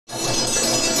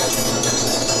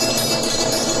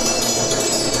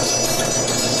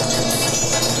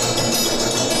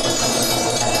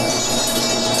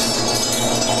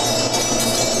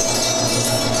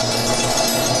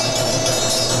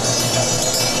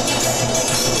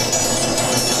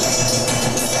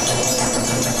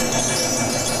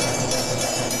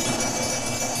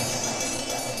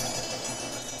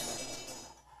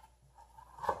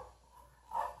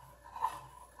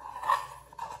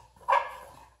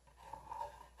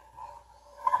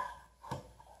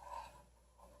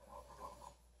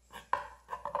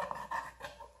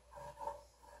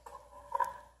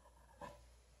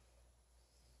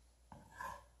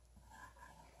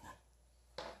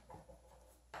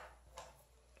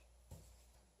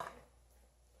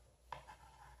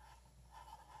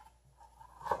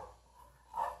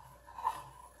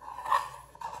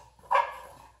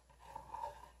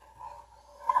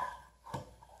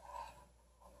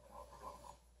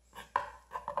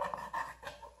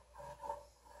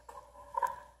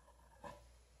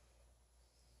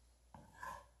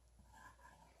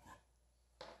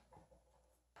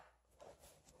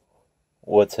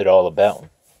What's it all about?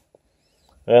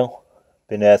 Well,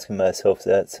 been asking myself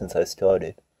that since I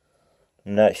started.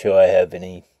 I'm not sure I have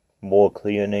any more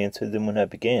clear an answer than when I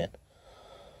began.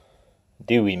 I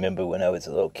do remember when I was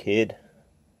a little kid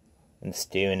and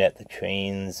staring at the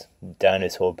trains,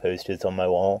 dinosaur posters on my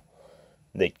wall.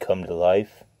 They'd come to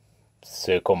life,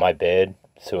 circle my bed,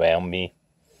 surround me,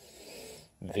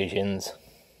 visions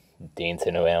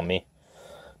dancing around me.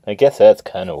 I guess that's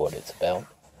kind of what it's about.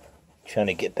 Trying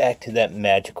to get back to that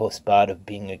magical spot of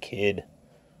being a kid,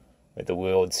 where the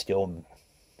world still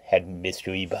had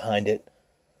mystery behind it.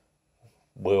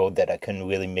 World that I couldn't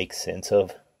really make sense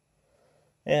of.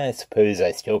 And I suppose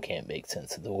I still can't make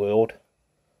sense of the world.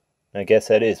 I guess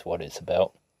that is what it's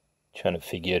about. Trying to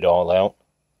figure it all out.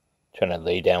 Trying to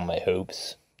lay down my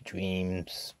hopes,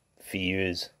 dreams,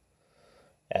 fears,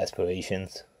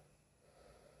 aspirations.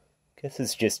 Guess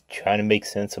it's just trying to make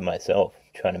sense of myself.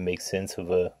 Trying to make sense of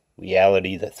a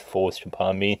reality that's forced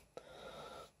upon me.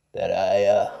 That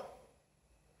I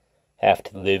have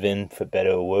to live in for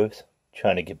better or worse.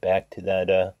 Trying to get back to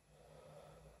that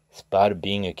spot of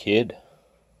being a kid.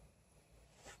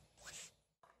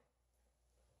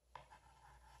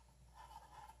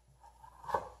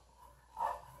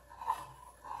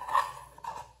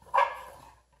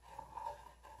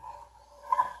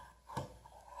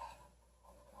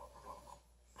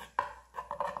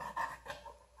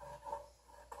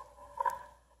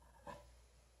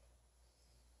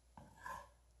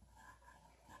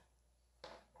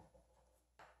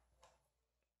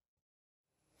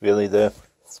 Really though,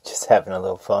 it's just having a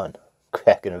little fun.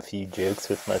 Cracking a few jokes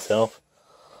with myself.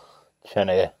 Trying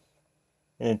to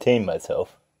entertain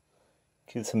myself.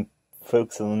 Give some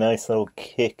folks a nice little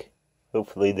kick.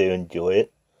 Hopefully they enjoy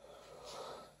it.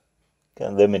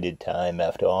 Got limited time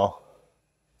after all.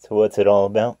 So what's it all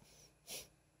about?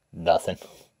 Nothing.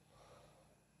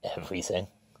 Everything.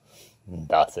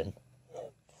 Nothing.